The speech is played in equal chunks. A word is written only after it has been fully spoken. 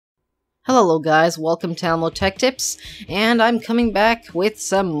Hello guys, welcome to Alamo Tech Tips, and I'm coming back with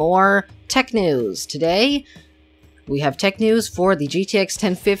some more tech news. Today, we have tech news for the GTX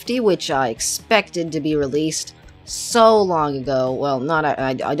 1050, which I expected to be released so long ago. Well,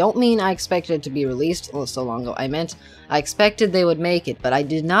 I don't mean I expected it to be released so long ago. I meant I expected they would make it, but I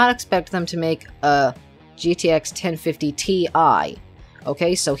did not expect them to make a GTX 1050 Ti.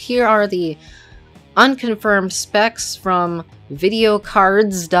 Okay, so here are the unconfirmed specs from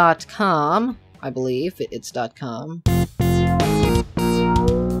videocards.com. I believe it's .com.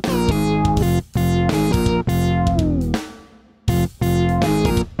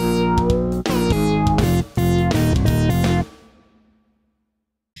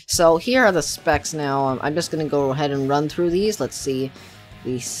 So here are the specs now. I'm just going to go ahead and run through these. Let's see.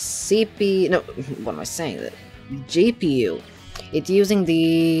 The CPU... No, what am I saying? The GPU. It's using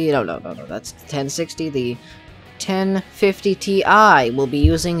the... No, that's 1060. The 1050 Ti will be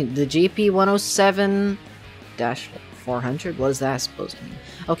using the GP107-400. What is that supposed to mean?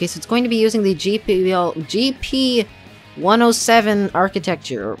 Okay, so it's going to be using the GP107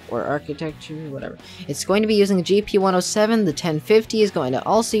 architecture, or architecture, whatever. It's going to be using the GP107. The 1050 is going to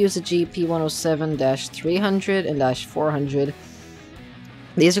also use the GP107-300 and -400.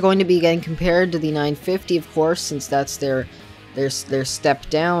 These are going to be getting compared to the 950, of course, since that's their step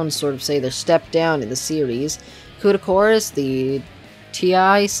down, sort of say their step down in the series. CUDA cores, the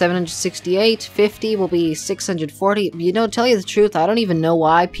TI 768-50 will be 640. You know, to tell you the truth, I don't even know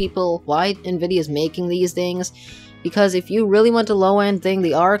why NVIDIA is making these things. Because if you really want a low-end thing,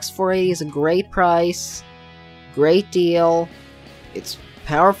 the RX 480 is a great price, great deal. It's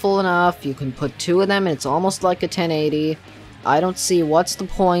powerful enough, you can put two of them and it's almost like a 1080. I don't see what's the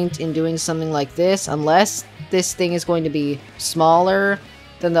point in doing something like this, unless this thing is going to be smaller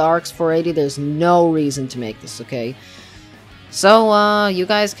than the RX 480. There's no reason to make this, okay? So, you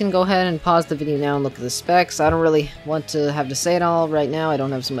guys can go ahead and pause the video now and look at the specs. I don't really want to have to say it all right now. I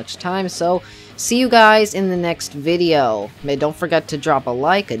don't have so much time, so see you guys in the next video. Don't forget to drop a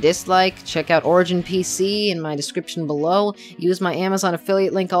like, a dislike, check out Origin PC in my description below. Use my Amazon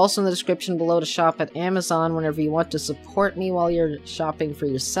affiliate link also in the description below to shop at Amazon whenever you want to support me while you're shopping for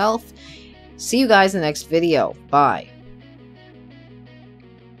yourself. See you guys in the next video. Bye.